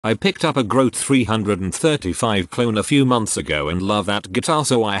I picked up a Grote 335 clone a few months ago and love that guitar,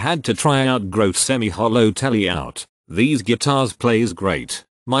 so I had to try out Grote semi-hollow Tele out. These guitars plays great.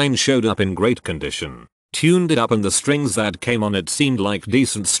 Mine showed up in great condition. Tuned it up and the strings that came on it seemed like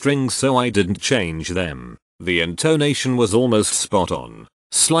decent strings, so I didn't change them. The intonation was almost spot on.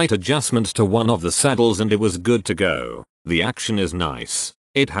 Slight adjustment to one of the saddles and it was good to go. The action is nice.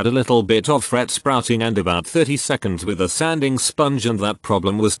 It had a little bit of fret sprouting and about 30 seconds with a sanding sponge, and that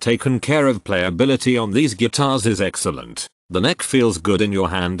problem was taken care of. Playability on these guitars is excellent. The neck feels good in your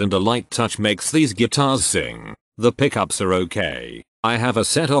hand and a light touch makes these guitars sing. The pickups are okay. I have a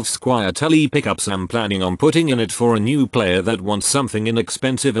set of Squier Tele pickups I'm planning on putting in it for a new player that wants something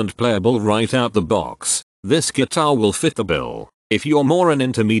inexpensive and playable right out the box. This guitar will fit the bill. If you're more an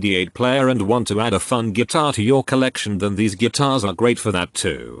intermediate player and want to add a fun guitar to your collection, then these guitars are great for that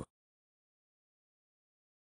too.